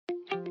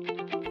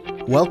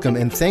Welcome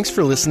and thanks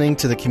for listening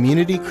to the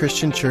Community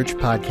Christian Church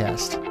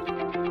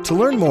podcast. To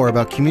learn more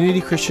about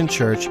Community Christian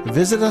Church,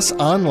 visit us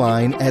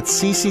online at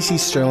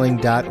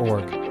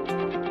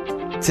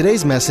cccsterling.org.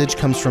 Today's message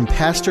comes from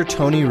Pastor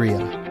Tony Ria.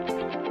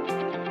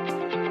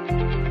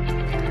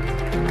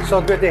 So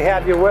good to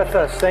have you with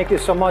us. Thank you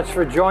so much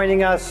for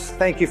joining us.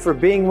 Thank you for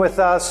being with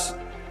us.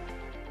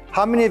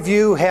 How many of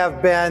you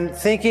have been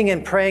thinking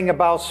and praying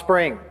about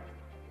spring?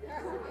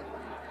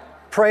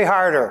 Pray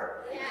harder.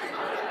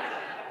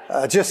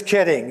 Just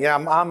kidding. Yeah,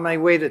 I'm on my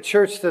way to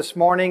church this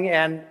morning,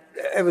 and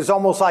it was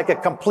almost like a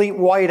complete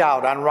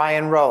whiteout on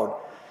Ryan Road.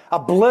 A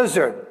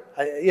blizzard.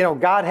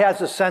 God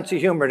has a sense of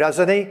humor,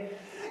 doesn't he?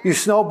 You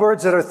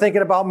snowbirds that are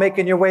thinking about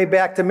making your way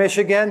back to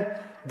Michigan,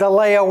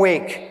 delay a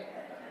week.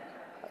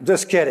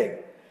 Just kidding.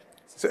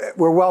 So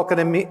we're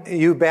welcoming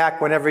you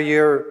back whenever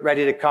you're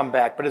ready to come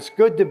back. But it's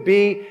good to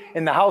be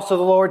in the house of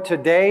the Lord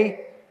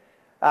today,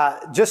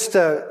 just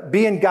to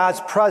be in God's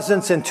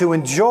presence and to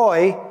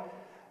enjoy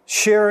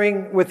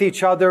sharing with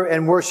each other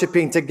and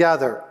worshiping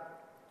together.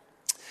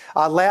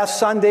 Last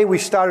Sunday, we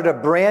started a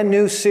brand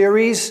new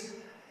series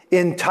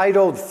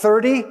entitled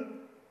 30,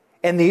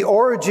 and the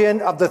origin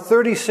of the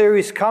 30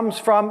 series comes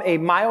from a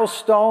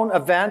milestone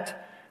event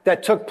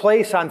that took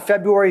place on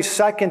February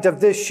 2nd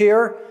of this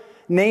year,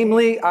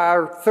 namely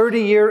our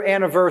 30-year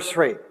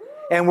anniversary.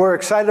 And we're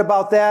excited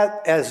about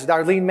that. As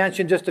Darlene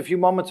mentioned just a few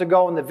moments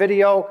ago in the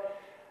video,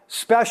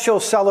 special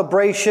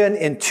celebration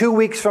in 2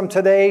 weeks from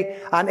today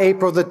on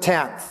April the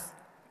 10th.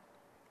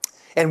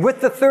 And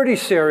with the 30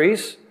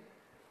 series,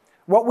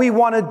 what we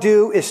want to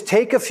do is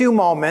take a few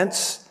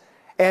moments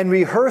and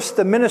rehearse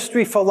the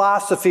ministry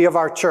philosophy of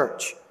our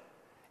church.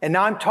 And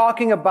now I'm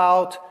talking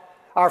about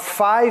our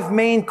 5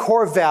 main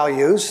core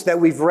values that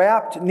we've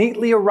wrapped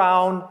neatly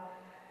around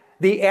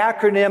the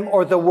acronym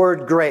or the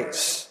word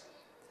grace.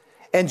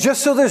 And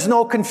just so there's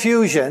no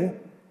confusion,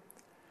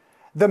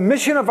 the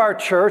mission of our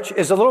church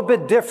is a little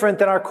bit different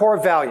than our core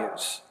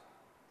values.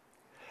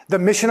 The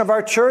mission of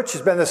our church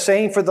has been the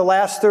same for the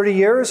last 30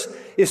 years,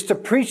 is to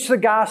preach the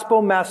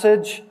gospel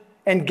message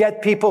and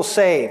get people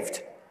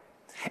saved.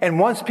 And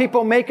once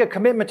people make a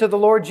commitment to the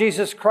Lord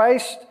Jesus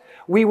Christ,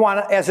 we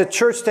want, as a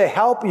church, to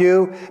help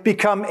you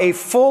become a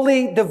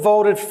fully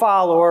devoted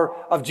follower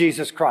of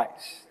Jesus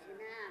Christ.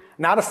 Amen.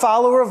 Not a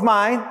follower of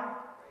mine,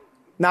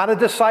 not a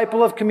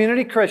disciple of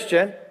Community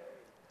Christian,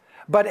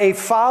 but a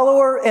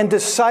follower and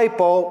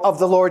disciple of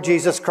the Lord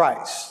Jesus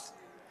Christ.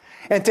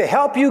 And to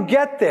help you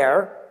get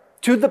there,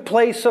 to the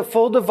place of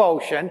full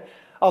devotion,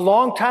 a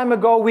long time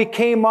ago we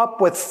came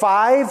up with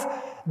 5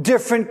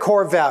 different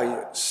core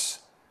values.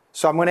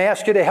 So I'm going to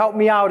ask you to help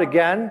me out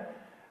again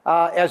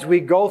as we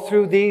go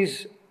through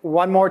these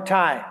one more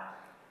time.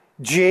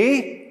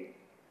 G,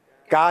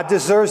 God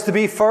deserves to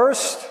be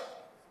first.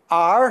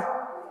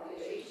 R,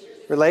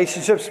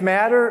 relationships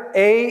matter.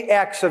 A,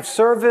 acts of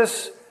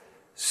service.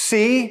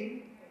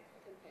 C,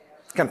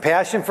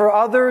 compassion for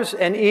others.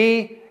 And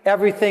E,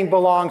 everything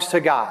belongs to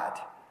God.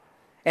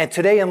 And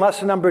today, in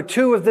lesson number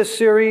 2 of this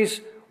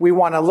series, we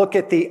want to look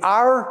at the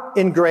R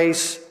in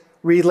grace,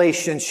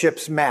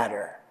 relationships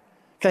matter.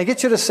 Can I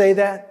get you to say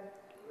that?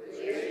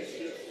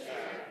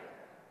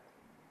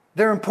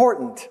 They're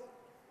important.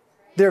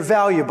 They're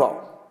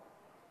valuable.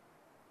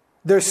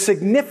 They're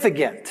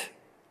significant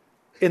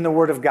in the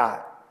Word of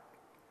God.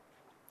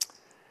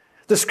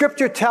 The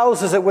Scripture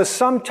tells us it was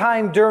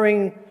sometime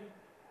during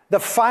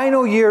the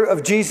final year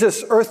of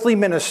Jesus' earthly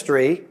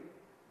ministry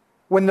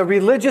when the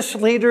religious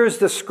leaders,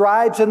 the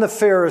scribes and the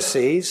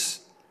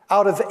Pharisees,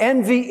 out of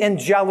envy and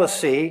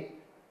jealousy,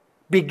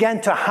 began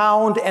to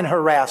hound and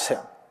harass him.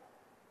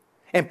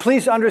 And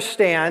please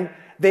understand,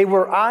 they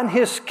were on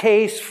his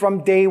case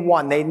from day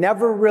one. They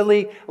never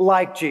really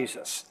liked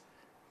Jesus.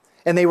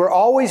 And they were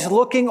always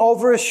looking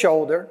over his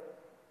shoulder,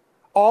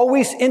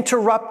 always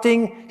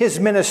interrupting his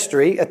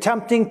ministry,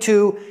 attempting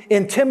to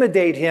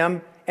intimidate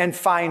him and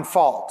find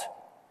fault.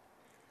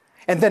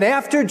 And then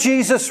after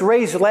Jesus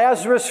raised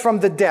Lazarus from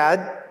the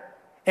dead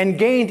and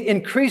gained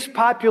increased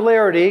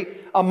popularity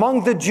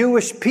among the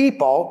Jewish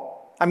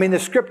people, the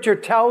Scripture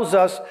tells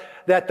us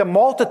that the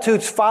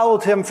multitudes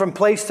followed him from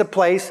place to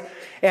place,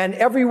 and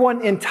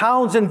everyone in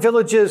towns and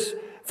villages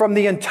from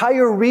the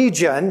entire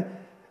region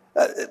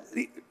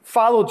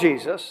followed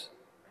Jesus.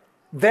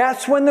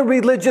 That's when the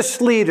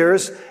religious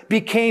leaders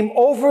became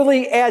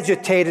overly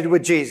agitated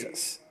with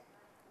Jesus.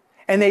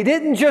 And they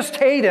didn't just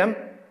hate him,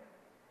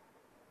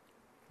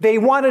 they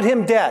wanted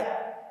him dead.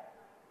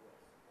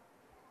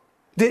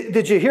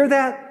 Did you hear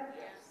that?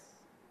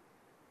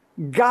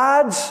 Yes.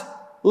 God's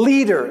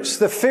leaders,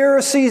 the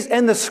Pharisees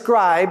and the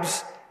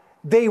scribes,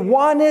 they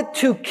wanted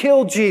to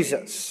kill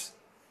Jesus.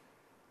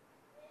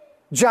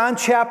 John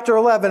chapter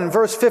 11,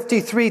 verse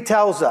 53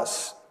 tells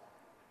us,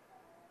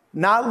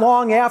 not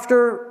long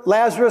after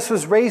Lazarus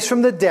was raised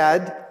from the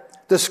dead,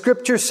 the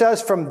Scripture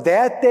says from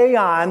that day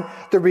on,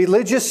 the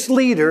religious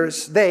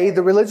leaders,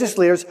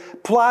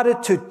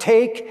 plotted to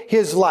take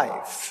his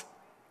life.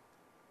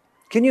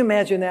 Can you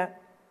imagine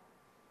that?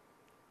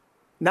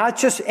 Not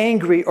just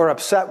angry or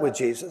upset with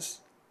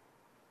Jesus,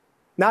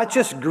 not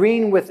just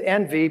green with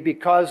envy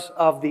because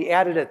of the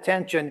added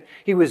attention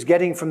he was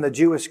getting from the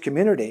Jewish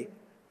community.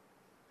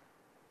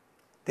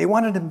 They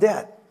wanted him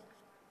dead.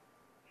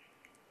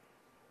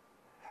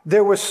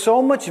 There was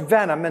so much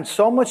venom and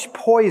so much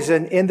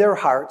poison in their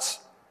hearts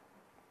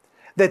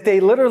that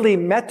they literally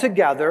met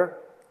together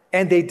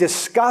and they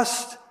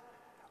discussed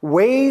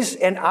ways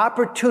and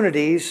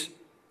opportunities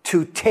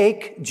to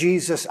take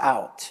Jesus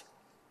out.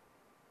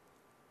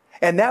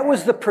 And that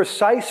was the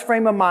precise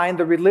frame of mind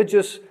the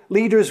religious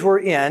leaders were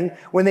in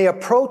when they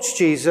approached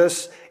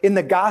Jesus in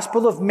the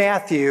Gospel of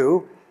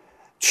Matthew,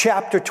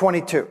 chapter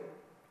 22.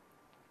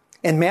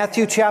 In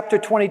Matthew chapter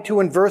 22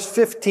 and verse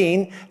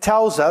 15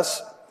 tells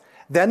us,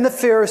 then the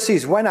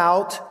Pharisees went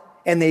out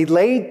and they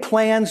laid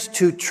plans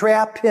to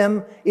trap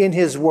him in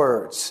his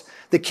words.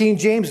 The King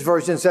James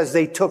Version says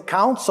they took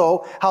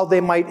counsel how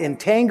they might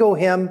entangle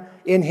him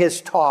in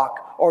his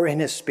talk or in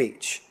his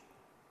speech.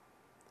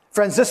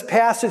 Friends, this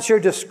passage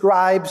here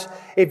describes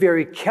a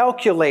very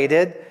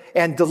calculated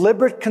and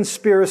deliberate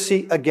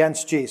conspiracy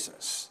against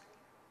Jesus.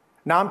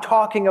 Now I'm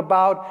talking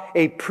about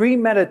a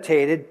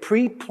premeditated,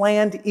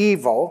 pre-planned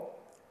evil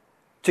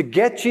to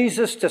get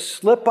Jesus to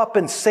slip up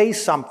and say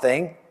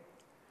something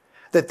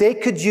that they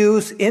could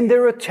use in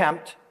their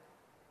attempt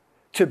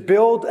to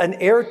build an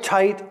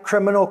airtight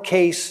criminal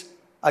case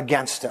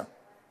against him.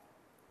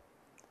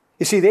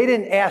 You see, they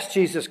didn't ask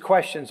Jesus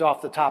questions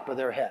off the top of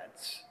their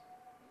heads.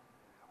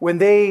 When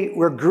they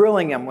were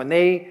grilling him, when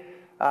they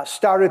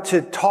started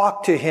to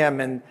talk to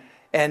him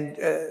and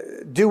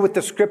do what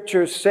the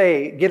scriptures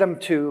say, get him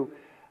to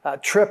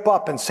trip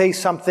up and say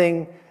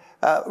something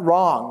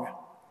wrong,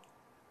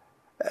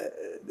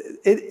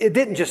 it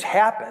didn't just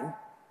happen.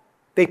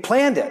 They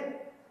planned it.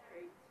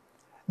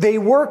 They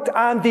worked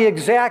on the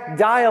exact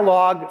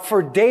dialogue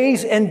for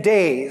days and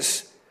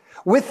days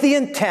with the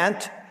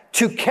intent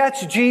to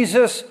catch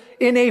Jesus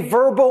in a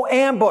verbal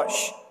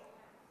ambush.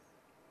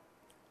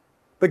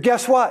 But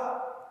guess what?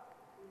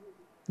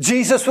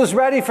 Jesus was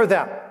ready for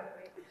them.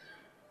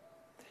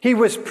 He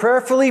was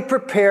prayerfully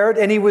prepared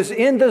and he was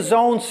in the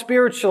zone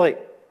spiritually.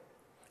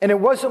 And it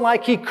wasn't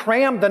like he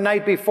crammed the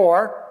night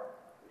before.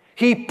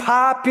 He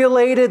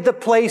populated the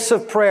place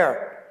of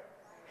prayer.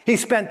 He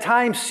spent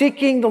time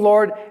seeking the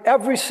Lord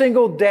every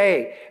single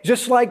day,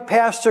 just like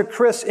Pastor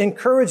Chris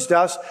encouraged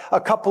us a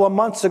couple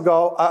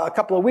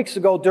of weeks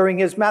ago during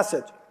his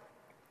message.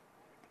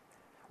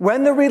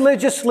 When the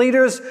religious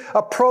leaders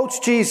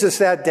approached Jesus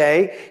that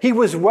day, he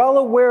was well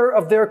aware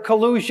of their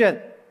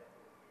collusion.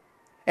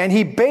 And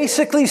he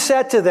basically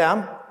said to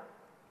them,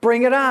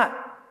 bring it on.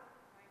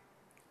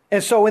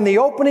 And so in the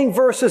opening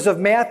verses of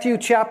Matthew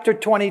chapter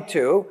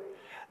 22,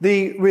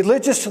 the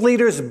religious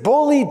leaders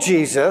bullied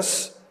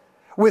Jesus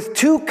with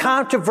two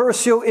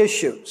controversial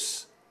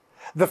issues.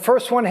 The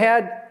first one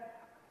had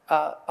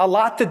a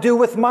lot to do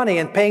with money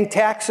and paying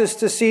taxes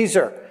to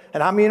Caesar.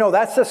 And how many of you know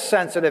that's a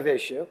sensitive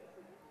issue?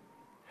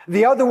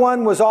 The other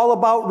one was all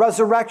about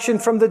resurrection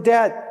from the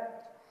dead.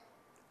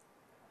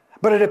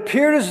 But it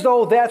appeared as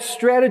though that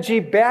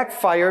strategy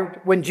backfired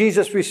when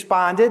Jesus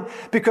responded,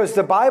 because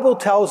the Bible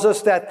tells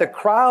us that the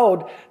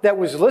crowd that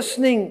was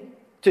listening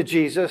to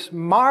Jesus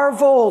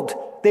marveled.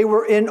 They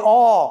were in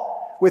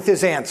awe with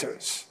his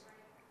answers.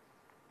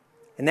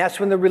 And that's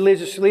when the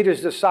religious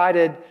leaders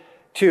decided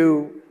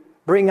to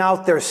bring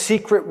out their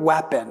secret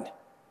weapon,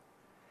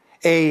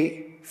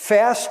 a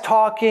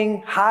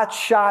fast-talking,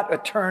 hotshot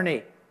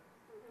attorney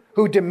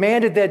who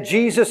demanded that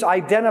Jesus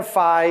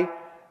identify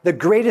the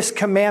greatest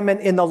commandment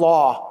in the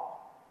law.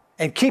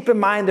 And keep in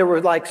mind, there were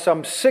like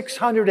some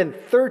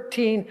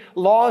 613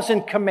 laws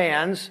and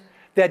commands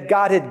that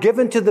God had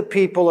given to the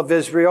people of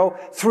Israel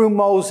through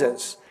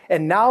Moses.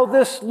 And now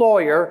this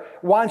lawyer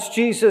wants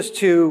Jesus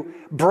to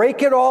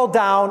break it all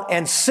down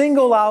and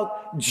single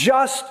out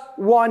just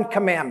one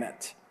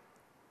commandment.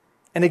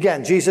 And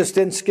again, Jesus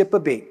didn't skip a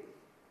beat.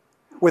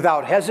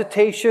 Without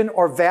hesitation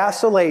or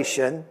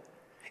vacillation,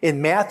 in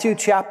Matthew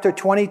chapter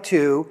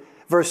 22,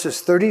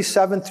 verses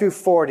 37 through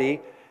 40,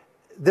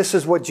 this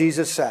is what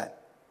Jesus said.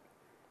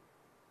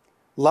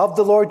 Love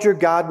the Lord your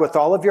God with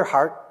all of your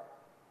heart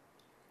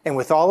and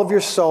with all of your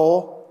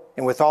soul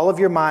and with all of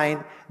your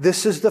mind.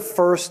 This is the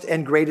first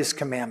and greatest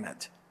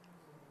commandment.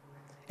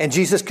 And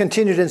Jesus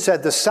continued and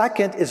said, the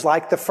second is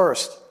like the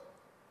first.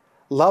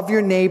 Love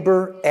your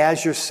neighbor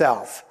as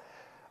yourself.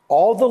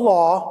 All the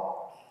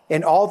law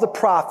and all the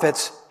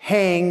prophets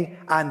hang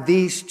on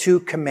these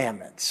two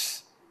commandments.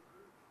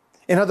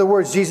 In other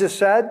words, Jesus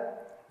said,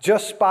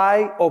 just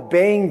by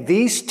obeying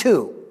these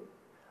two,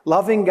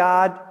 loving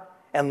God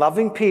and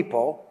loving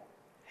people,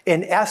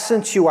 in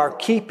essence, you are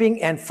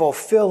keeping and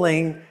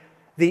fulfilling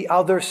the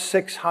other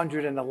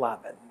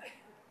 611.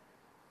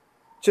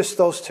 Just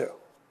those two.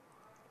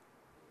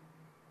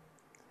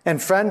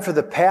 And friend, for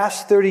the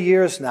past 30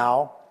 years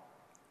now,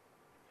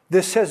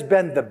 this has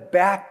been the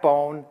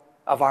backbone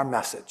of our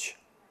message.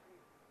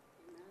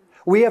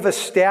 We have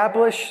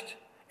established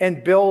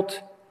and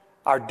built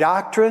our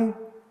doctrine,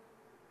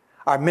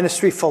 our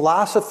ministry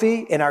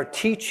philosophy, and our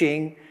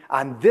teaching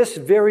on this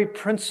very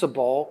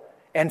principle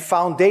and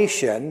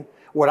foundation,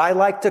 what I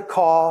like to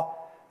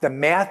call the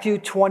Matthew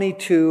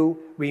 22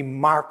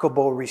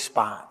 remarkable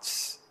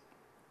response.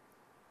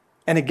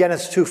 And again,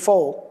 it's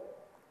twofold.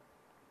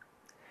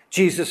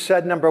 Jesus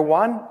said, number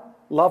one,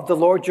 love the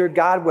Lord your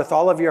God with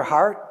all of your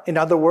heart. In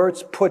other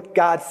words, put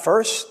God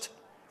first.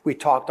 We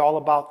talked all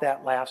about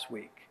that last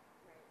week.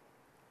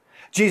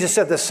 Jesus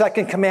said the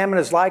second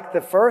commandment is like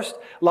the first,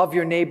 love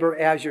your neighbor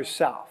as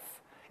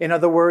yourself. In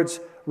other words,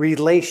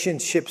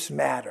 relationships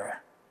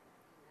matter.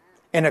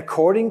 And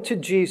according to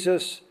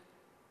Jesus,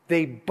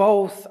 they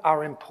both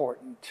are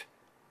important,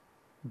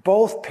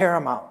 both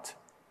paramount,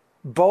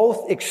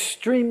 both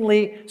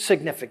extremely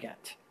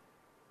significant.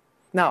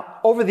 Now,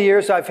 over the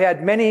years, I've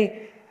had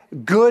many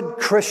good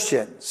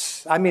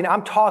Christians.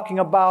 I'm talking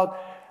about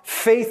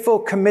faithful,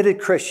 committed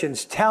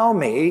Christians tell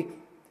me,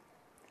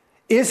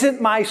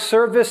 isn't my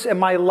service and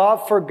my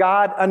love for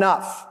God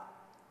enough?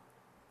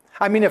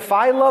 If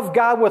I love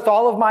God with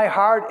all of my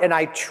heart and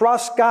I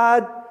trust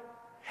God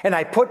and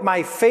I put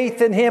my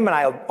faith in Him and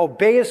I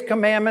obey His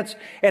commandments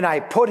and I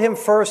put Him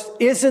first,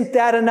 isn't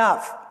that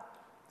enough?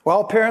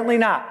 Well, apparently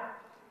not.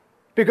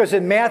 Because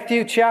in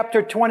Matthew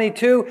chapter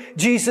 22,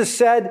 Jesus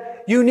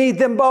said, you need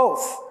them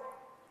both.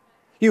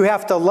 You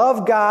have to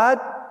love God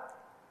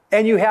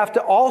and you have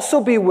to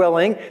also be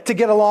willing to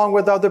get along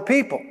with other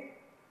people.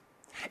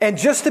 And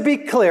just to be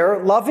clear,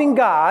 loving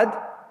God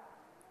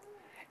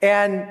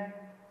and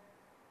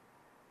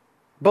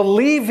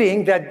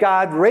believing that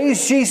God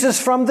raised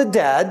Jesus from the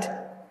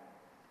dead,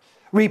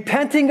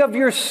 repenting of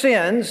your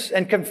sins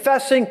and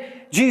confessing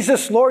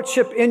Jesus'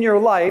 lordship in your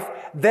life,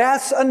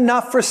 that's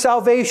enough for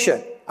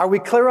salvation. Are we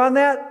clear on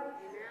that?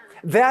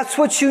 That's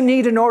what you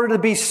need in order to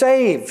be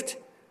saved.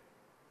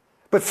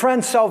 But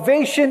friends,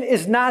 salvation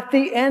is not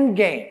the end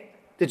game.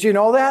 Did you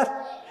know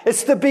that?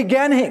 It's the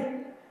beginning.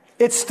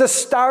 It's the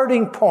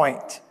starting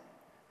point.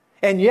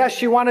 And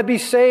yes, you want to be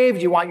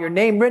saved. You want your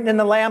name written in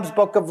the Lamb's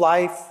Book of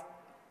Life.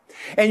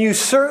 And you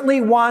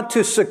certainly want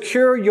to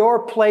secure your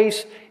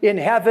place in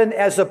heaven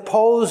as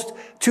opposed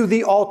to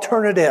the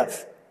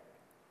alternative.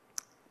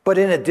 But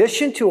in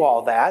addition to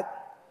all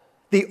that,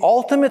 the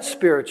ultimate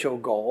spiritual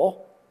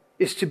goal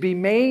is to be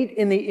made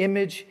in the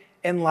image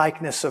and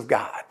likeness of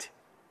God.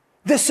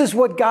 This is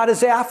what God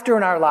is after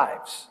in our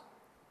lives.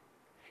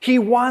 He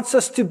wants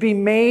us to be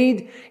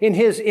made in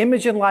His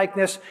image and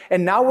likeness.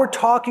 And now we're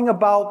talking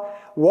about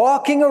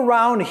walking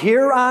around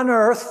here on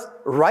earth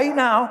right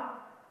now,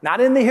 not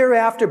in the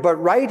hereafter, but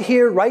right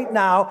here, right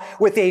now,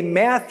 with a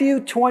Matthew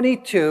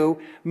 22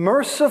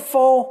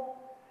 merciful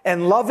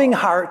and loving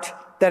heart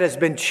that has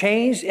been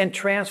changed and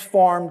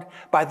transformed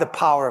by the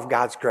power of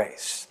God's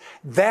grace.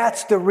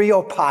 That's the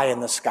real pie in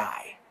the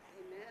sky.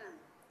 Amen.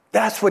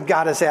 That's what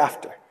God is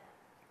after.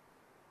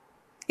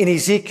 In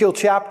Ezekiel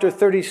chapter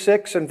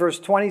 36 and verse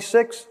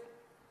 26,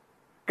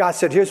 God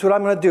said, here's what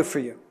I'm going to do for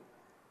you.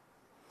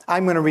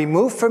 I'm going to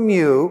remove from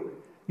you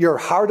your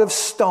heart of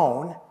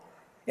stone,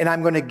 and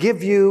I'm going to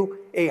give you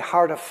a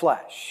heart of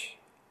flesh.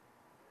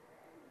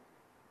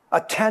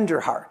 A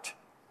tender heart.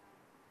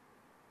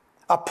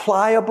 A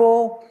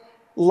pliable,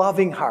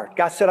 loving heart.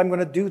 God said, I'm going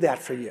to do that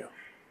for you.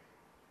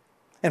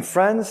 And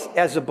friends,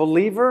 as a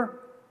believer,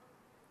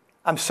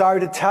 I'm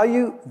sorry to tell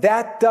you,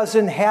 that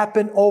doesn't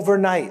happen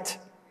overnight.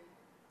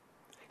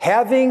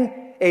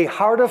 Having a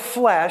heart of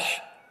flesh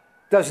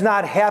does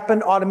not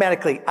happen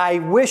automatically. I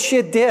wish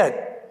it did.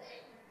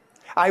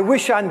 I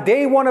wish on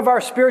day one of our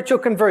spiritual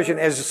conversion,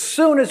 as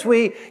soon as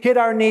we hit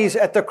our knees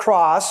at the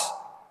cross,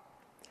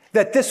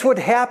 that this would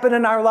happen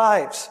in our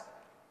lives.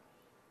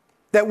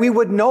 That we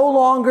would no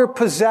longer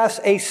possess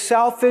a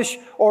selfish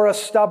or a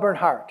stubborn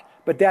heart.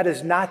 But that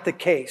is not the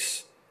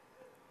case.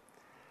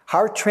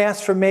 Heart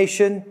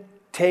transformation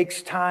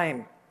takes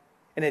time,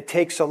 and it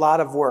takes a lot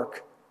of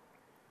work.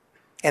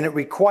 And it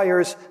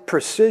requires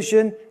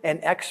precision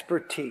and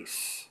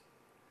expertise.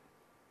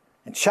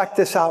 And check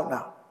this out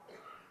now.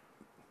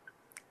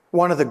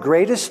 One of the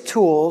greatest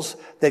tools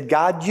that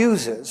God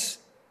uses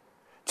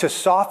to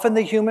soften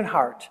the human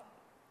heart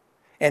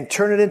and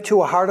turn it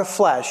into a heart of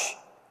flesh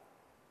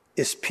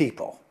is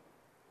people.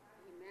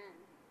 Amen.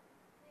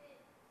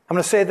 I'm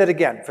going to say that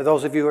again for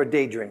those of you who are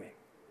daydreaming.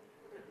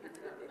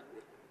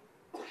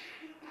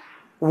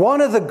 One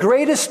of the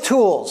greatest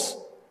tools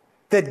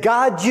that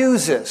God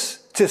uses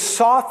to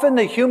soften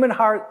the human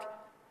heart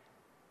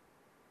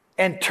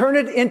and turn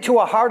it into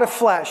a heart of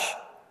flesh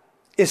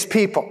is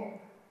people.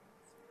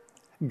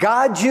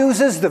 God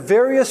uses the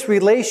various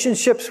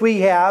relationships we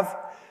have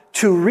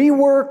to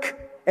rework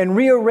and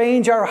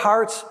rearrange our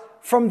hearts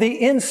from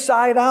the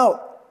inside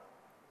out.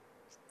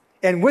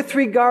 And with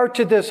regard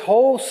to this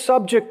whole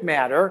subject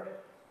matter,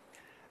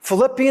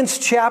 Philippians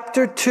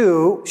chapter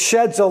 2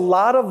 sheds a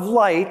lot of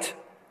light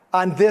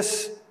on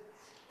this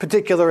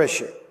particular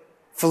issue.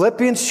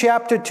 Philippians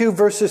chapter 2,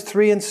 verses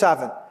 3 and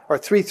 7, or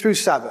 3 through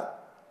 7.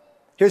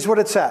 Here's what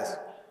it says.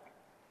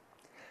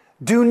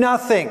 Do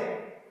nothing.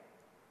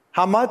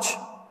 How much?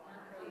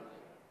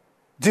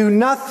 Do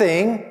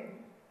nothing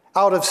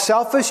out of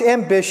selfish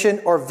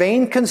ambition or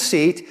vain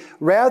conceit.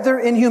 Rather,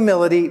 in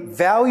humility,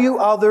 value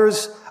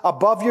others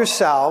above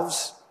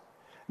yourselves,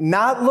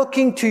 not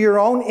looking to your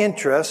own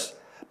interests,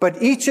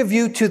 but each of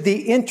you to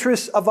the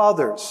interests of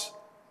others.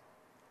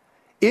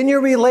 In your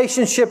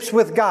relationships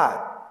with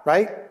God,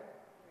 right?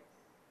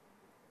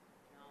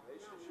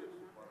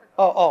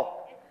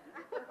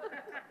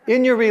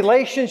 In your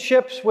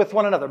relationships with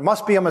one another.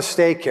 Must be a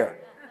mistake here.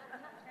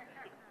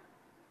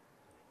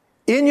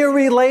 In your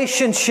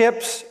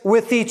relationships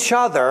with each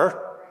other,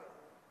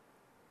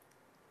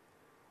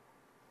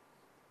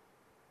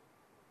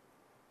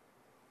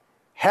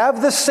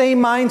 have the same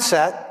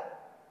mindset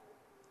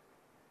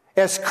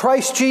as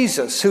Christ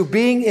Jesus, who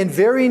being in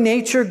very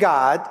nature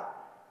God,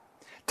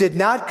 did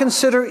not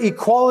consider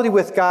equality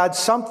with God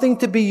something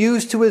to be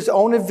used to his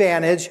own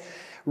advantage.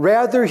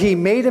 Rather, he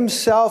made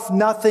himself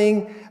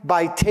nothing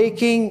by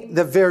taking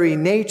the very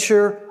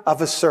nature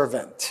of a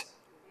servant.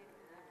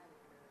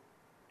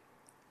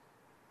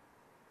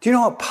 Do you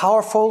know how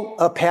powerful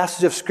a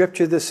passage of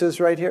Scripture this is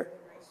right here?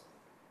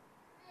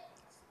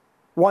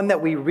 One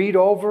that we read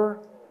over,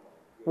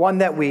 one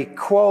that we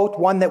quote,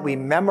 one that we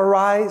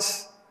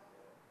memorize.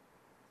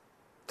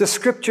 The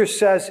Scripture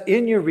says,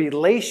 in your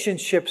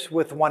relationships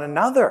with one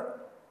another,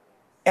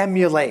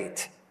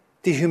 emulate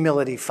the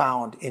humility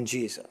found in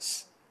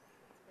Jesus.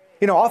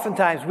 You know,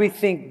 oftentimes we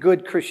think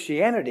good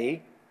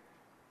Christianity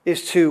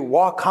is to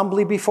walk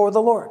humbly before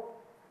the Lord.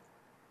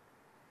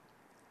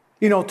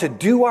 You know, to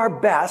do our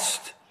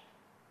best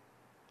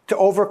to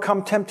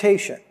overcome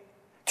temptation,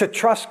 to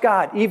trust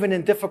God even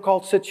in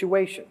difficult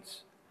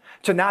situations,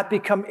 to not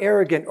become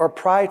arrogant or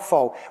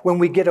prideful when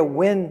we get a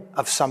win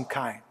of some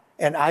kind.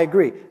 And I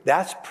agree,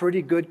 that's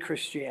pretty good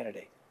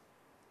Christianity.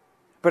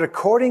 But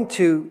according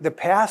to the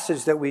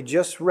passage that we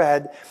just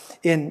read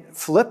in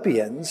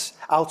Philippians,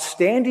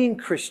 outstanding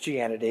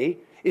Christianity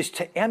is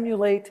to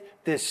emulate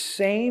this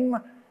same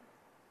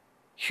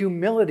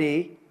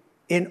humility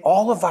in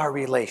all of our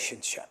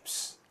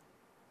relationships.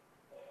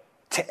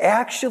 To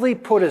actually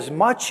put as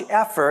much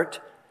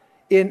effort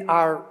in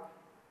our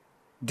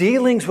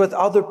dealings with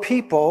other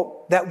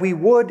people that we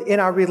would in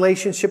our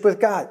relationship with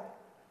God.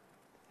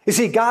 You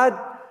see, God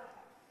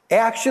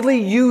actually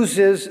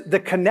uses the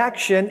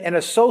connection and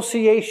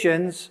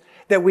associations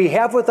that we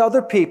have with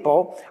other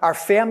people, our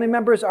family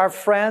members, our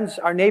friends,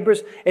 our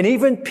neighbors, and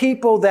even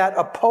people that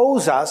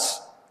oppose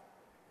us,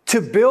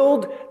 to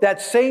build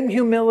that same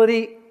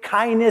humility,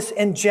 kindness,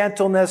 and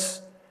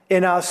gentleness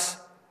in us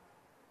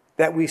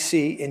that we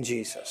see in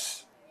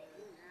Jesus.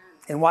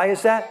 And why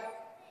is that?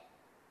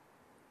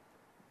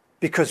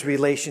 Because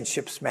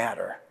relationships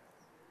matter,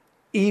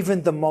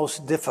 even the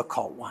most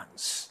difficult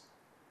ones.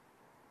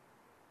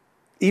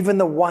 Even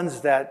the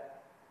ones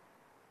that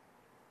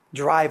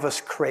drive us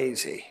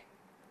crazy.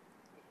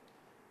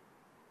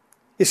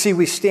 You see,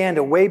 we stand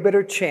a way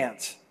better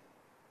chance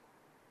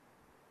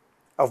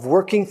of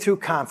working through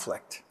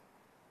conflict,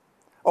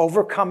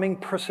 overcoming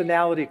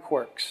personality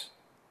quirks,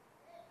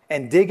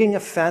 and digging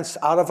offense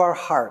out of our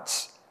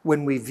hearts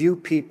when we view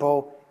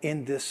people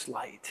in this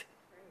light.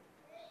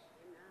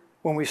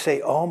 When we say,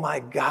 oh my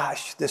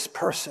gosh, this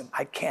person,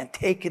 I can't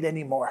take it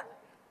anymore.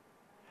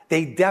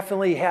 They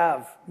definitely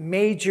have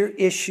major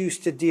issues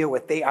to deal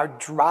with. They are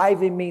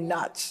driving me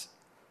nuts.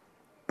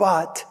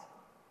 But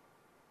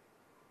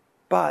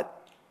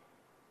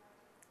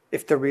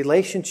if the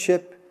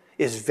relationship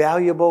is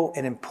valuable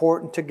and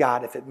important to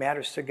God, if it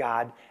matters to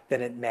God,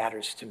 then it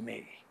matters to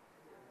me.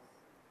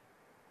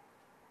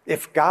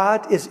 If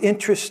God is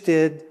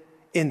interested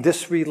in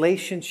this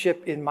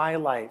relationship in my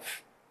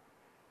life,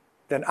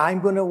 then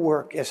I'm going to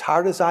work as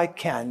hard as I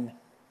can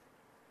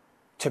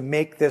to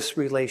make this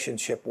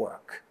relationship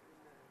work.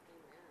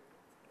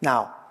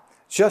 Now,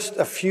 just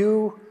a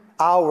few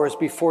hours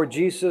before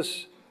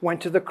Jesus went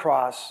to the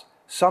cross,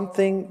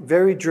 something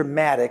very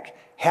dramatic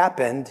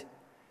happened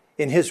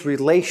in his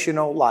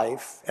relational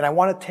life, and I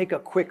want to take a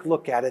quick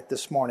look at it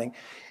this morning.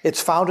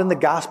 It's found in the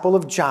Gospel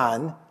of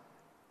John,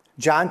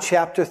 John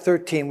chapter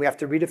 13. We have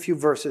to read a few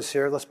verses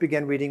here. Let's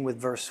begin reading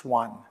with verse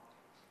 1.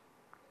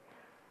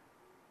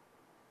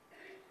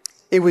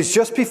 It was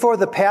just before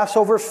the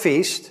Passover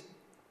feast.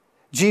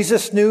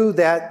 Jesus knew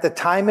that the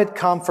time had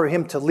come for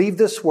him to leave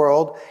this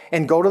world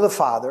and go to the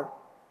Father.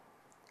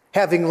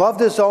 Having loved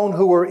his own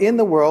who were in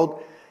the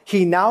world,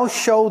 he now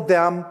showed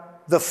them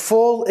the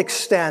full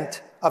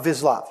extent of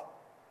his love.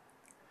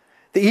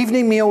 The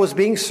evening meal was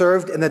being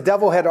served, and the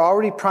devil had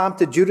already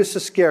prompted Judas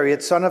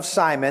Iscariot, son of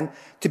Simon,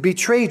 to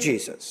betray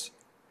Jesus.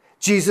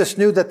 Jesus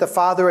knew that the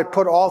Father had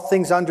put all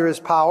things under his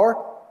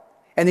power,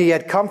 and he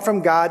had come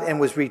from God and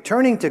was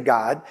returning to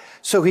God.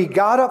 So he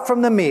got up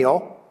from the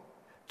meal,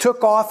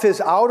 took off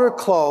his outer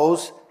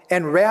clothes,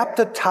 and wrapped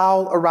a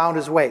towel around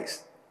his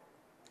waist.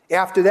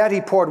 After that, he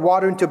poured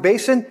water into a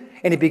basin,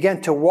 and he began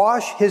to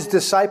wash his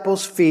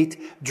disciples' feet,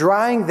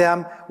 drying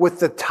them with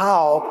the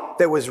towel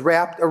that was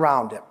wrapped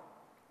around him.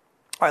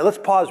 All right, let's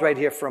pause right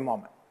here for a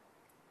moment.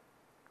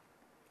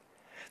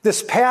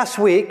 This past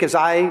week, as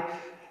I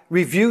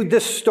reviewed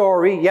this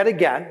story yet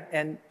again,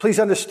 and please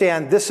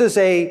understand, this is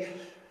a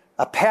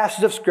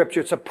passage of Scripture.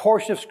 It's a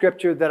portion of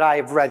Scripture that I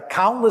have read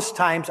countless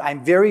times.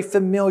 I'm very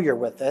familiar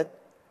with it.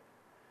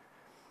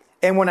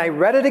 And when I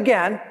read it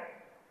again,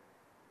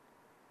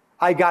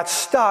 I got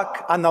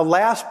stuck on the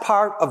last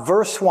part of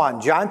verse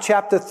 1, John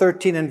chapter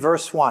 13 and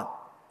verse 1.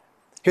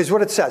 Here's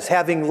what it says.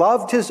 Having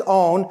loved his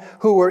own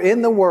who were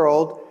in the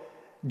world,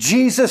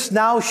 Jesus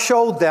now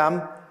showed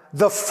them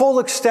the full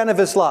extent of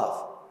his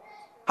love.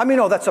 How many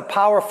know that's a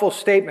powerful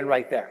statement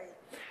right there?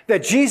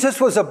 That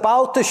Jesus was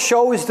about to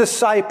show his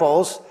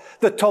disciples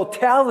the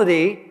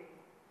totality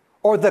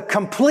or the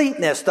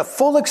completeness, the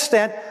full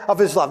extent of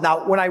his love.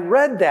 Now, when I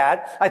read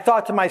that, I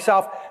thought to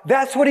myself,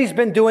 that's what he's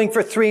been doing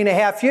for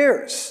 3.5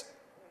 years.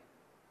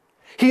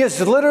 He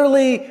has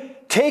literally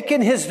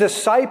taken his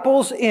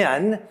disciples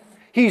in.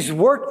 He's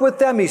worked with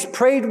them. He's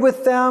prayed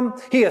with them.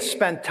 He has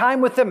spent time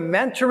with them,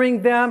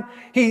 mentoring them.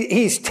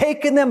 He's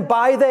taken them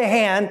by the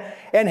hand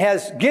and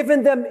has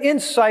given them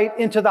insight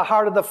into the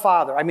heart of the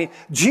Father. I mean,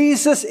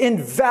 Jesus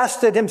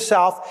invested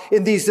himself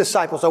in these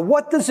disciples. So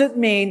what does it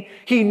mean?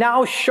 He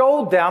now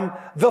showed them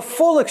the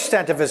full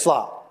extent of his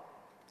love.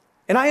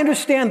 And I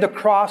understand the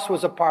cross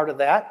was a part of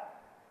that.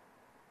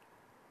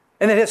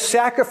 And that his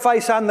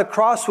sacrifice on the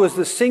cross was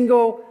the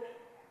single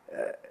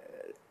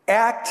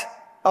act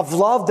of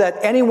love that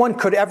anyone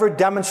could ever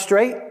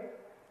demonstrate.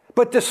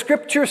 But the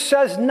scripture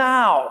says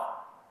now,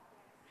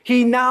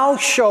 he now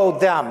showed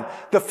them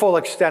the full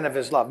extent of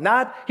his love.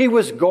 Not he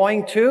was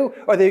going to,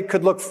 or they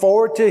could look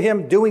forward to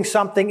him doing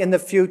something in the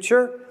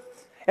future.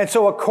 And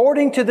so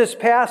according to this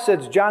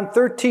passage, John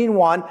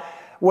 13:1,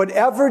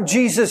 whatever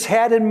Jesus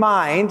had in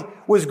mind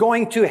was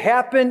going to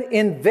happen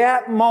in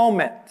that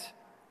moment.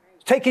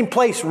 Taking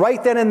place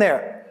right then and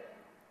there.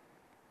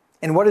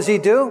 And what does he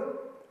do?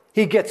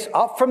 He gets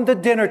up from the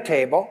dinner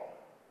table,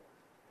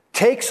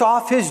 takes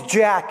off his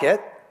jacket,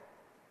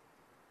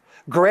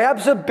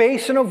 grabs a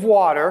basin of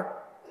water,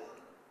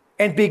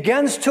 and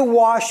begins to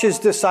wash his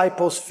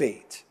disciples'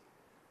 feet.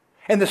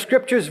 And the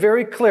scripture is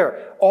very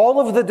clear. All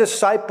of the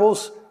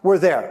disciples were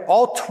there,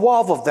 all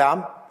 12 of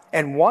them,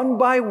 and one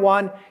by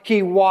one,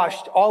 he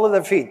washed all of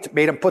their feet.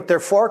 Made them put their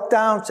fork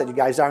down, said, you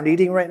guys aren't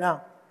eating right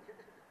now.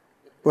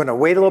 We're going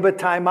to wait a little bit of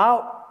time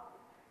out.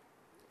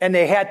 And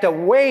they had to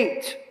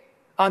wait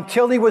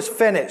until he was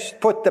finished.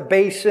 Put the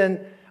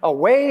basin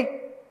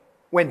away,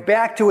 went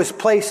back to his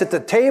place at the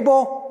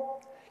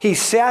table. He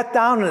sat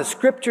down, and the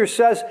scripture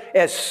says,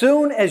 as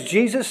soon as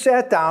Jesus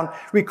sat down,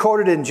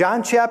 recorded in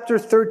John chapter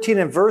 13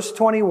 and verse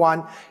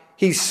 21,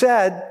 he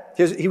said,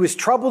 he was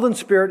troubled in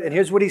spirit, and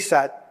here's what he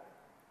said.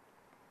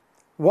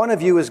 One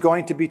of you is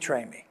going to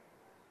betray me.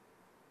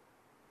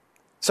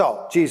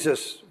 So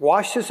Jesus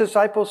washed his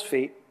disciples'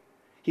 feet.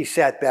 He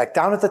sat back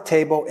down at the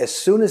table. As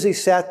soon as he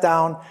sat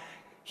down,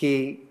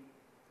 he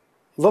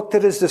looked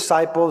at his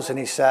disciples and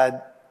he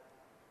said,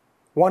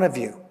 one of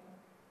you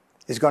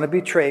is going to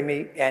betray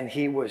me. And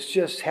he was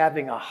just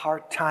having a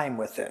hard time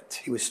with it.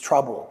 He was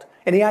troubled.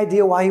 Any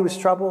idea why he was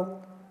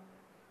troubled?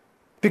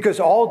 Because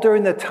all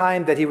during the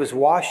time that he was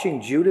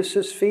washing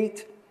Judas's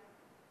feet,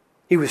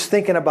 he was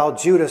thinking about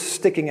Judas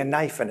sticking a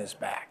knife in his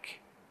back.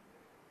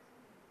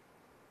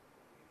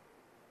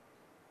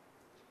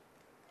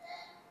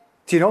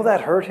 Do you know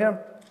that hurt him?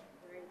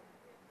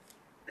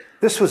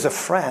 This was a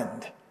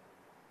friend.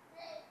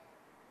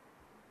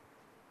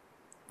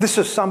 This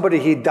was somebody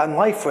he'd done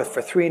life with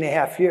for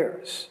 3.5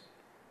 years.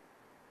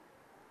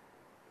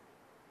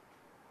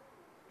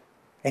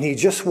 And he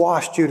just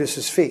washed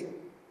Judas's feet.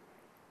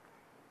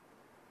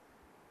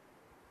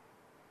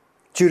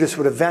 Judas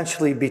would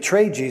eventually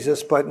betray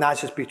Jesus, but not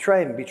just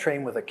betray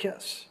him with a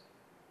kiss.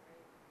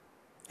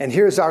 And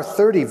here's our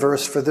 30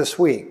 verse for this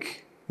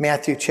week.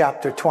 Matthew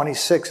chapter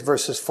 26,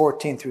 verses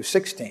 14 through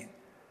 16.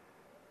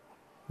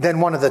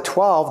 Then one of the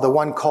 12, the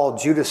one called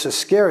Judas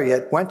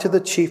Iscariot, went to the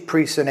chief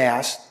priests and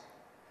asked,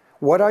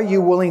 what are you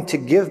willing to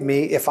give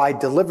me if I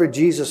deliver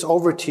Jesus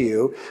over to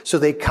you? So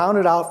they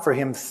counted out for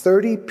him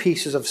 30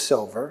 pieces of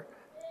silver.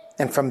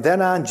 And from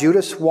then on,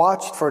 Judas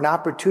watched for an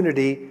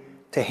opportunity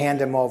to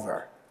hand him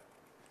over.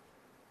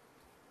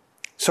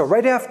 So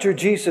right after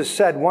Jesus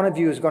said, one of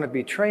you is going to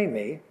betray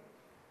me,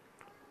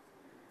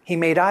 he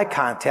made eye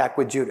contact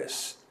with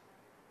Judas.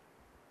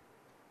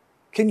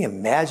 Can you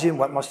imagine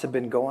what must have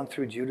been going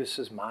through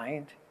Judas's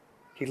mind?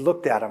 He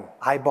looked at him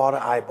eyeball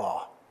to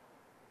eyeball.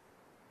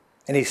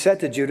 And he said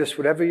to Judas,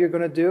 whatever you're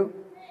going to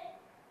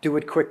do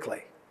it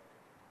quickly.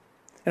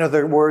 In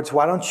other words,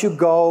 why don't you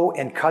go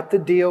and cut the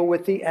deal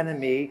with the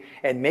enemy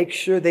and make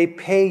sure they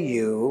pay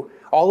you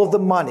all of the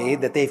money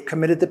that they've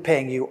committed to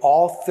paying you,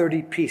 all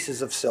 30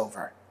 pieces of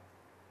silver.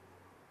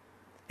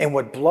 And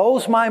what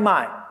blows my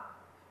mind,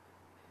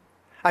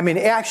 I mean,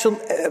 actually,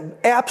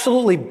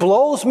 absolutely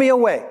blows me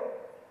away,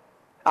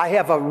 I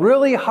have a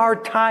really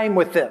hard time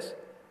with this,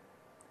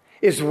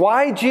 is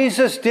why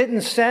Jesus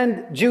didn't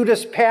send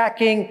Judas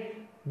packing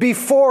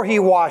before he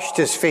washed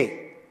his feet.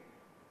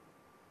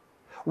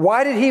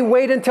 Why did he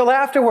wait until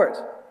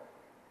afterwards?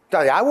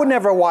 I would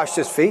never wash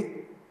his feet.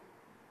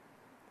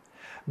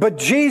 But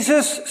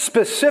Jesus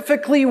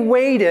specifically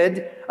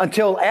waited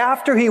until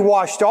after he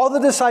washed all the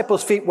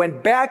disciples' feet,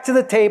 went back to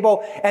the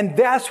table, and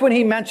that's when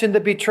he mentioned the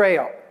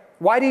betrayal.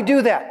 Why did he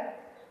do that?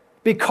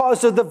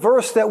 Because of the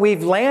verse that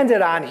we've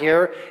landed on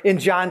here in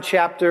John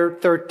chapter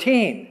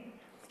 13.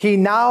 He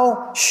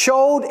now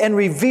showed and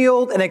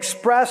revealed and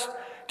expressed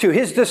to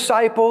his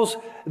disciples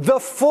the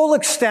full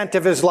extent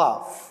of his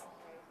love.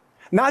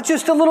 Not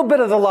just a little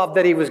bit of the love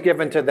that he was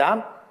given to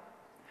them,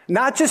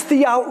 not just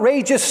the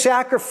outrageous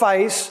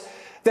sacrifice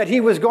that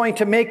he was going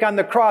to make on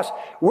the cross.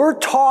 We're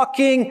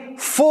talking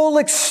full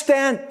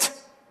extent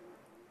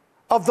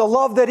of the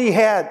love that he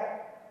had.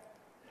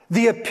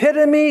 The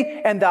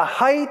epitome and the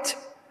height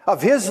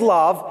of his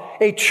love,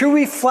 a true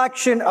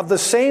reflection of the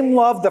same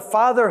love the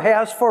Father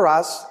has for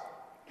us,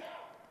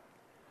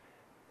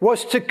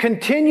 was to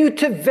continue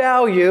to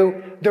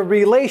value the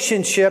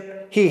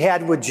relationship he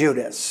had with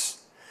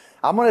Judas.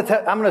 I'm going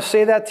to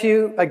say that to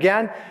you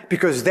again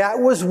because that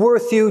was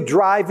worth you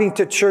driving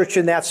to church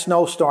in that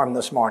snowstorm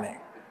this morning.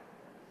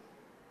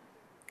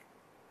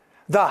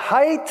 The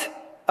height,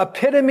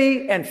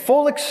 epitome, and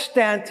full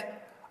extent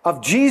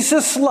of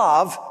Jesus'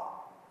 love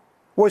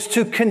was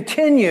to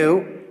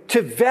continue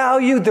to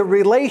value the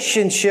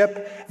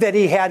relationship that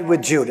he had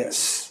with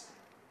Judas.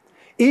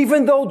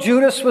 Even though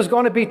Judas was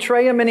going to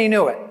betray him and he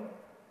knew it.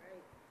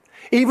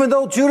 Even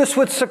though Judas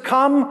would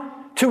succumb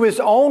to his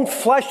own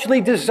fleshly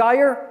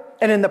desire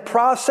and in the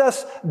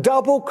process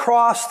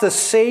double-cross the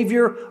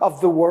Savior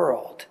of the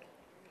world.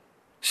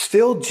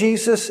 Still,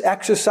 Jesus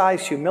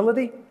exercised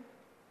humility.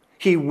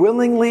 He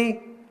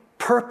willingly,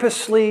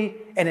 purposely,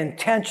 and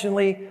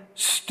intentionally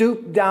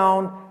stooped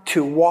down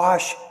to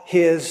wash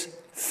his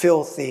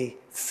filthy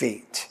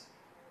feet.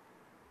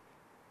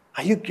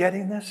 Are you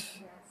getting this?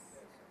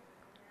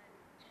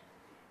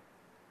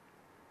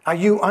 Are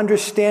you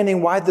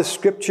understanding why the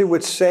scripture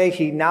would say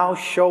he now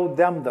showed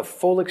them the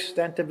full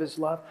extent of his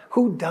love?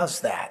 Who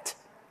does that?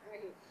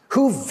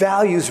 Who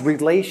values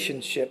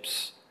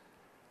relationships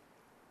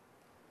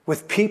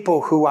with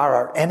people who are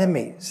our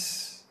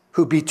enemies,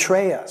 who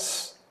betray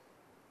us,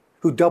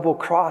 who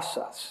double-cross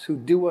us, who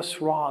do us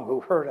wrong,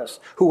 who hurt us,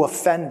 who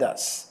offend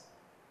us?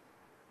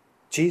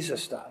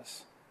 Jesus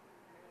does.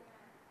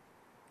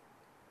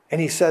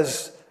 And he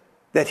says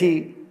that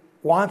he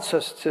wants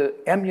us to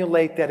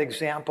emulate that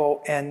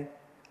example and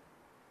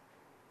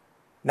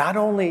not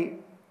only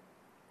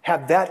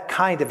have that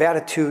kind of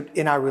attitude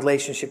in our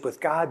relationship with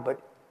God,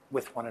 but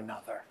with one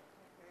another.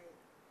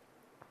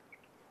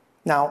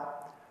 Now,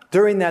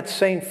 during that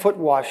same foot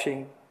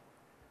washing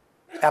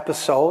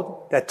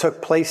episode that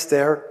took place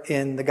there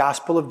in the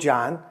Gospel of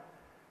John,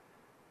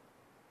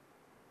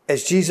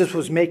 as Jesus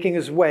was making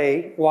his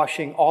way,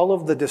 washing all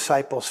of the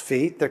disciples'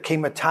 feet, there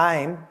came a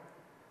time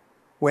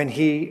when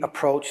he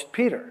approached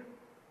Peter.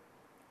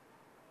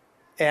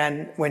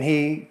 And when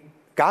he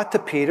got to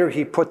Peter,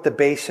 he put the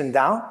basin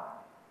down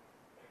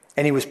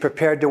and he was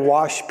prepared to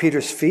wash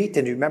Peter's feet.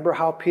 And you remember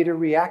how Peter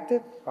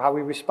reacted, or how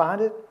he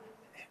responded?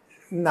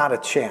 Not a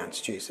chance,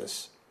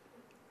 Jesus.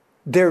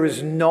 There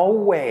is no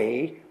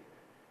way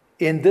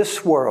in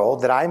this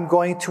world that I'm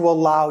going to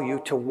allow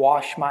you to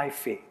wash my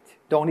feet.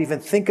 Don't even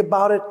think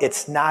about it.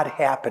 It's not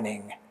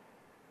happening.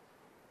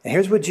 And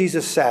here's what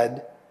Jesus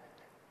said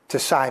to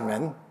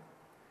Simon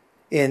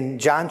in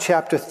John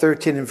chapter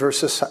 13 and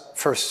verse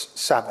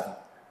 7.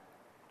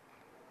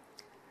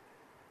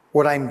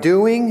 What I'm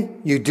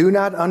doing, you do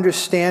not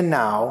understand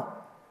now,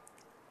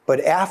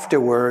 but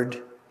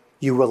afterward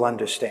you will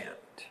understand.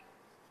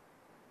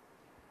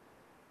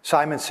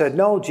 Simon said,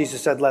 no.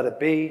 Jesus said, let it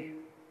be.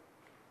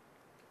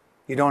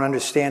 You don't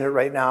understand it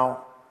right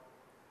now,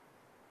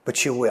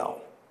 but you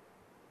will.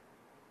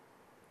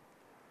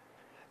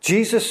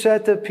 Jesus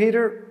said to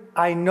Peter,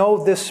 I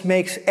know this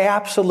makes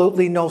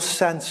absolutely no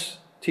sense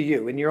to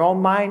you. In your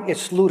own mind,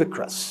 it's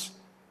ludicrous.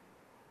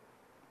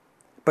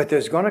 But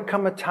there's going to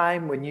come a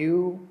time when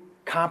you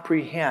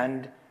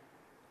comprehend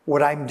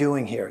what I'm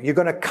doing here. You're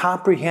going to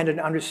comprehend and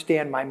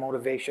understand my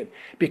motivation.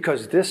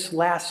 Because this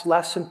last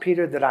lesson,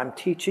 Peter, that I'm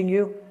teaching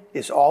you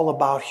is all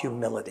about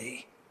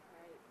humility.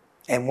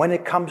 And when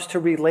it comes to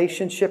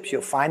relationships,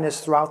 you'll find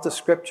this throughout the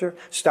scripture,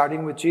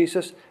 starting with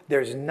Jesus,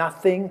 there's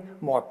nothing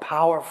more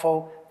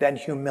powerful than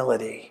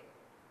humility.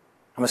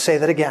 I'm going to say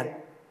that again.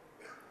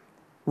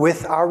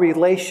 With our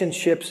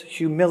relationships,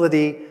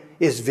 humility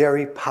is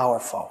very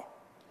powerful.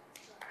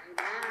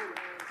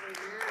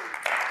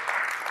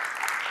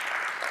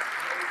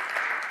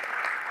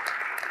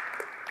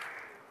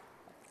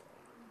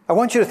 I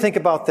want you to think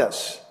about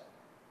this.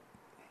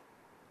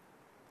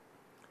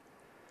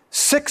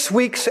 6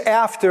 weeks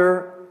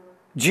after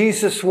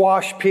Jesus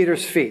washed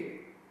Peter's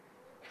feet.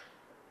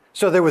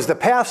 So there was the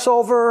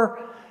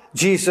Passover.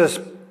 Jesus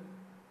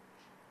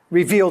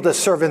revealed the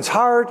servant's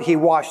heart. He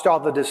washed all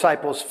the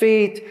disciples'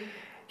 feet.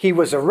 He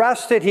was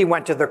arrested. He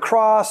went to the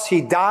cross. He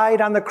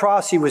died on the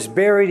cross. He was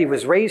buried. He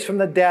was raised from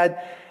the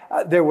dead.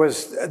 There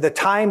was the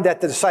time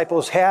that the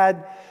disciples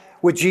had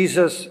with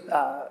Jesus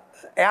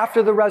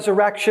after the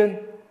resurrection.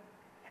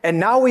 And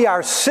now we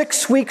are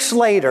 6 weeks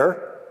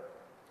later,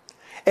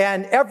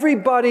 and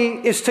everybody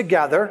is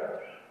together.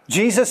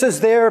 Jesus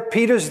is there.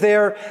 Peter's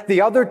there.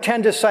 The other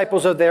 10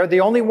 disciples are there. The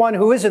only one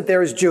who isn't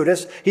there is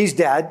Judas. He's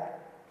dead.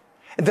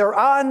 They're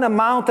on the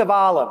Mount of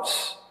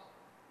Olives.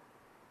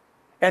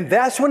 And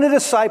that's when the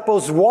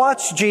disciples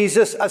watch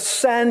Jesus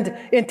ascend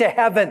into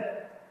heaven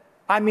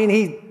I mean,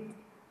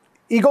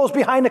 he goes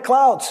behind the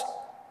clouds.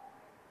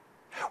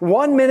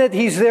 One minute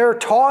he's there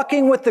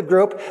talking with the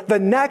group. The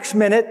next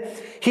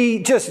minute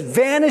he just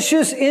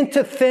vanishes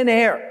into thin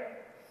air.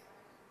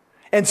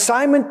 And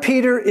Simon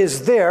Peter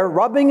is there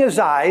rubbing his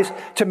eyes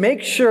to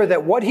make sure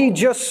that what he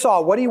just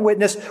saw, what he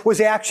witnessed,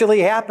 was actually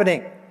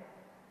happening.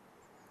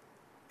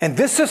 And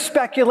this is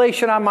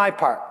speculation on my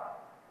part.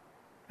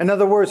 In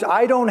other words,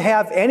 I don't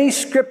have any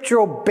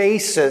scriptural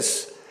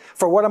basis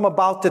for what I'm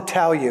about to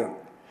tell you.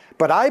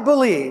 But I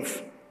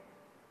believe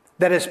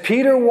that as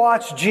Peter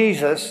watched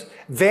Jesus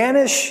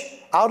vanish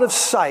out of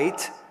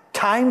sight,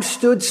 time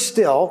stood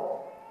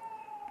still,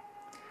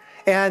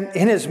 and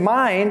in his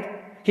mind,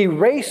 he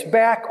raced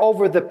back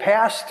over the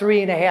past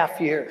 3.5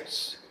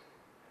 years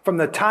from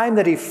the time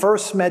that he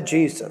first met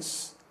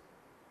Jesus.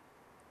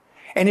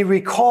 And he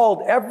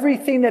recalled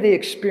everything that he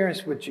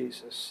experienced with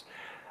Jesus.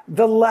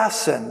 The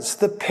lessons,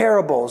 the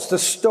parables, the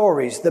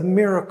stories, the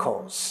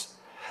miracles,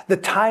 the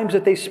times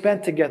that they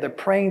spent together,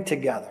 praying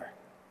together.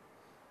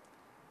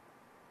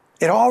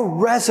 It all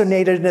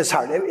resonated in his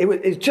heart.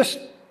 It just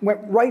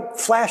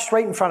flashed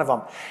right in front of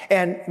him.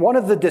 And one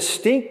of the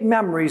distinct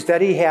memories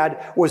that he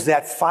had was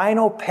that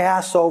final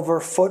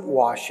Passover foot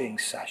washing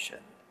session.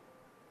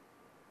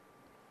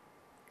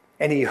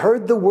 And he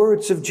heard the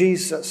words of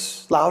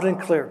Jesus loud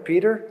and clear.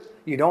 Peter,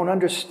 you don't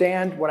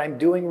understand what I'm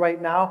doing right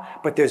now,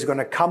 but there's going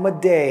to come a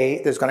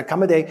day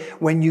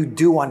when you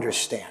do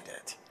understand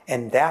it.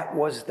 And that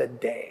was the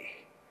day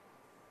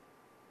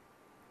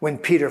when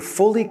Peter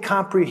fully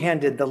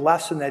comprehended the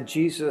lesson that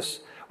Jesus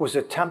was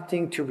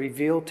attempting to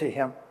reveal to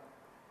him.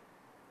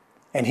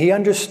 And he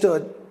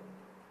understood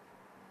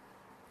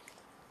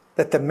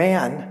that the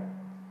man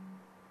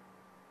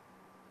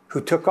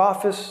who took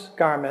off his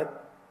garment,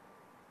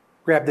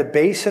 grabbed a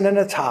basin and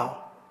a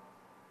towel,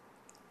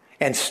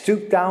 and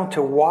stooped down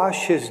to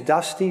wash his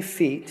dusty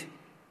feet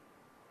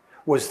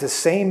was the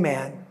same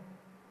man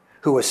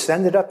who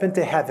ascended up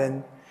into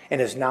heaven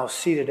and is now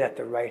seated at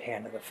the right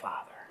hand of the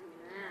Father.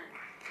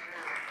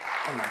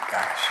 Oh my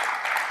gosh.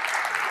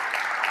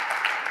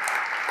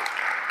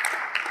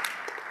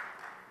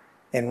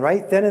 And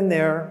right then and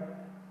there,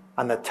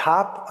 on the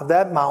top of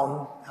that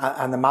mountain,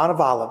 on the Mount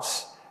of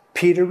Olives,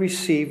 Peter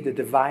received the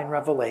divine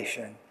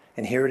revelation.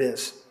 And here it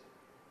is.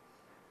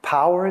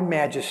 Power and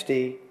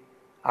majesty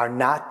are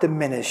not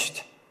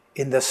diminished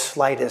in the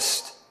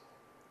slightest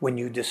when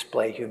you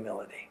display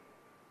humility.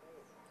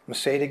 I'm going to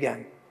say it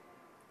again.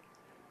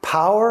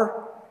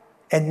 Power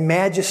and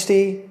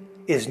majesty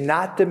is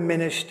not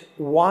diminished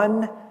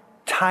one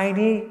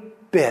tiny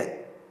bit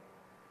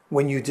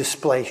when you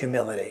display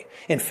humility.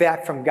 In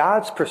fact, from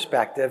God's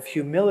perspective,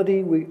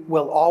 humility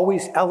will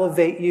always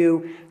elevate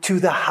you to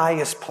the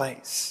highest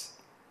place.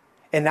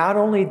 And not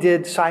only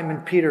did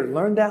Simon Peter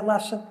learn that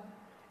lesson,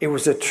 it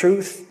was a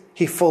truth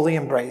he fully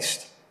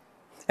embraced.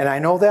 And I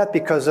know that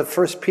because of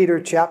 1 Peter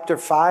chapter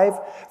 5,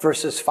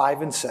 verses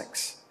 5 and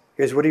 6.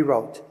 Here's what he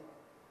wrote.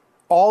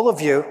 All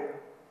of you,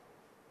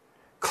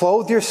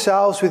 clothe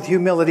yourselves with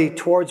humility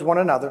towards one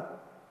another,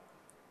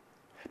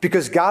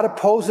 because God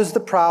opposes the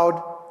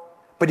proud,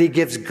 but he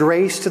gives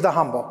grace to the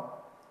humble.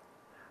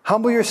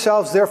 Humble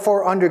yourselves,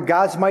 therefore, under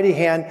God's mighty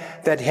hand,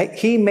 that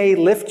he may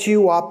lift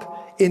you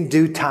up in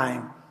due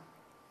time.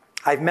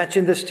 I've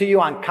mentioned this to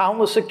you on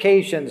countless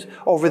occasions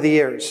over the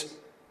years.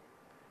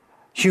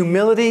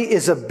 Humility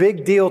is a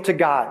big deal to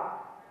God.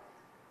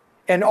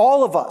 And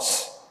all of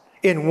us,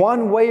 in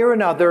one way or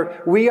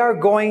another, we are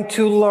going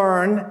to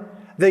learn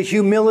the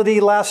humility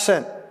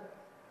lesson.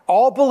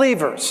 All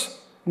believers,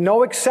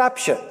 no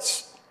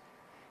exceptions.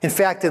 In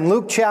fact, in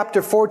Luke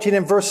chapter 14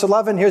 and verse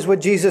 11, here's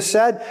what Jesus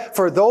said.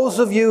 For those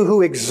of you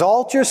who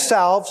exalt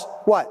yourselves,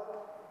 what?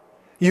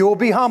 You will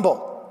be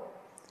humble.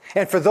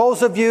 And for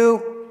those of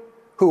you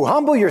who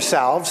humble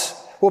yourselves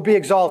will be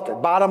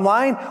exalted. Bottom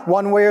line,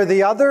 one way or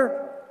the other,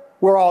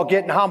 we're all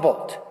getting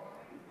humbled.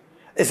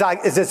 It's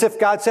as if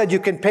God said, you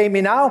can pay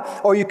me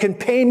now or you can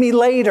pay me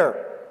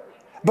later.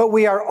 But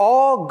we are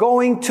all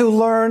going to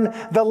learn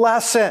the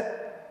lesson.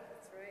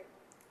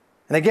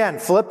 And again,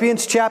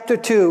 Philippians chapter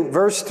 2,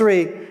 verse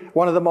 3,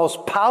 one of the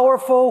most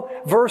powerful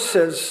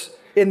verses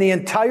in the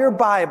entire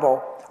Bible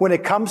when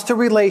it comes to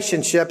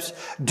relationships.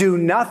 Do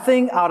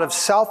nothing out of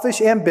selfish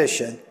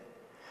ambition.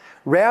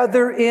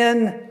 Rather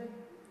in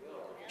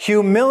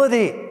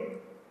humility,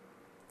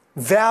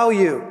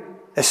 value,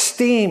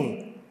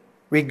 esteem,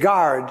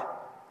 regard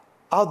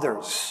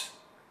others,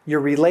 your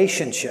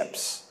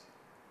relationships,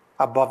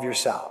 above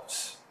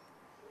yourselves.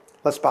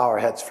 Let's bow our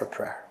heads for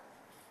prayer.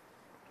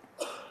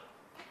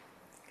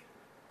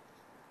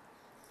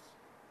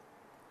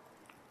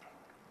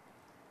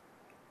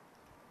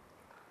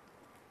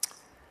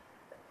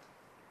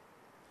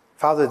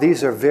 Father,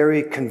 these are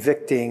very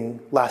convicting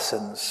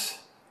lessons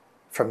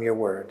from your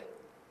word.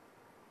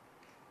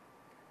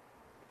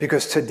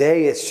 Because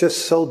today it's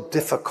just so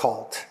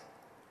difficult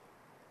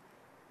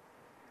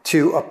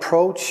to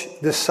approach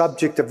the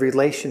subject of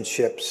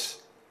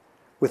relationships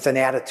with an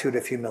attitude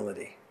of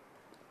humility.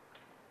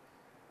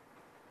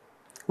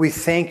 We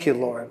thank you,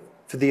 Lord,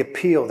 for the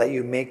appeal that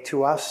you make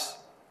to us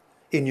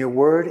in your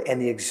word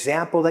and the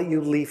example that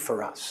you leave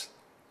for us.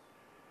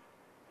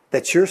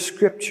 That your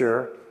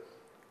scripture,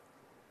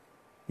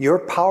 your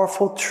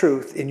powerful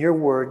truth in your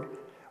word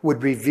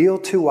would reveal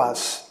to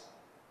us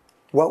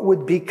what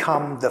would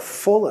become the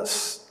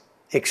fullest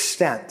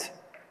extent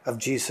of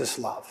Jesus'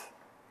 love.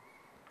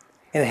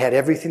 And it had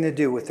everything to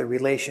do with the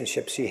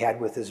relationships he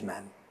had with his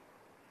men.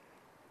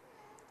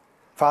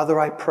 Father,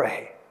 I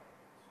pray,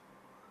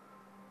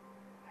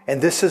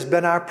 and this has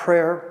been our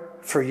prayer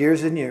for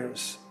years and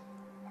years,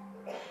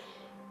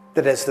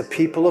 that as the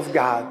people of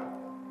God,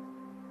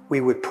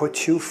 we would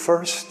put you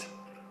first,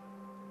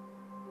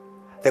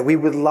 that we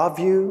would love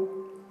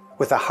you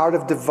with a heart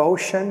of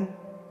devotion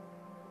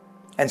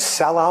and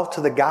sell out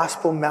to the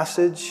gospel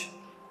message,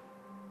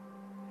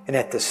 and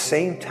at the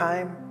same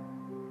time,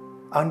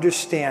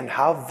 understand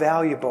how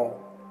valuable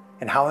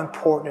and how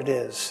important it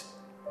is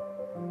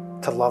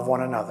to love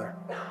one another.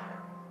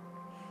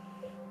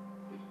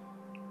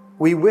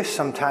 We wish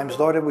sometimes,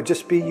 Lord, it would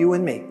just be you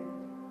and me.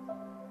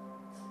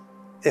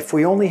 If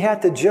we only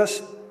had to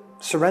just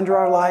surrender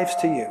our lives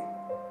to you.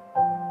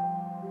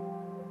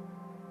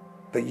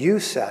 But you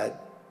said,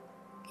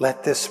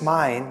 let this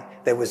mind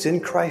that was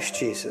in Christ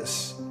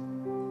Jesus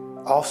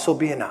also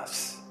be in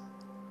us.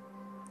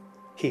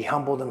 He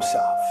humbled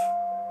himself.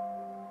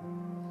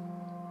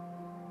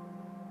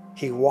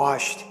 He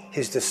washed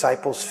his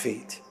disciples'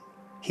 feet.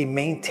 He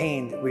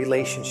maintained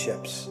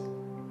relationships.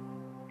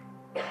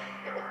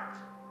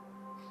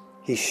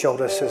 He showed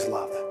us his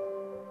love.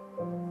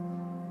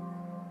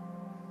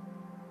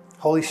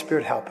 Holy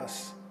Spirit, help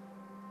us.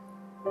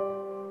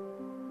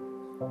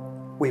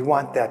 We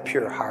want that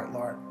pure heart,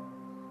 Lord.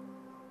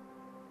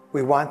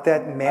 We want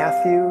that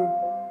Matthew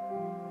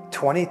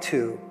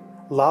 22,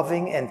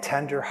 loving and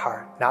tender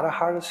heart. Not a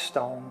heart of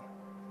stone.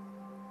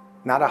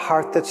 Not a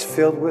heart that's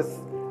filled with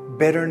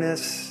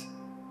bitterness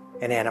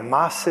and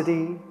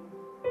animosity,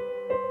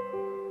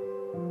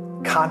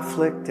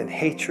 conflict and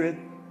hatred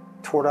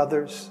toward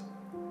others.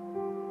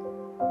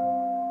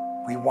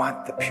 We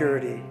want the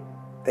purity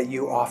that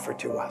you offer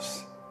to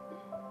us.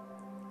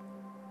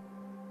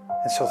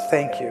 And so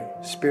thank you,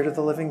 Spirit of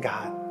the living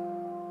God,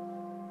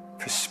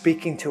 for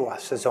speaking to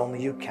us as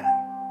only you can.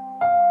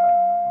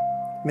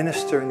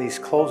 Minister in these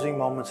closing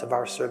moments of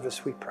our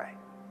service, we pray.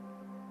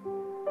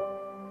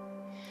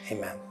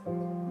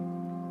 Amen.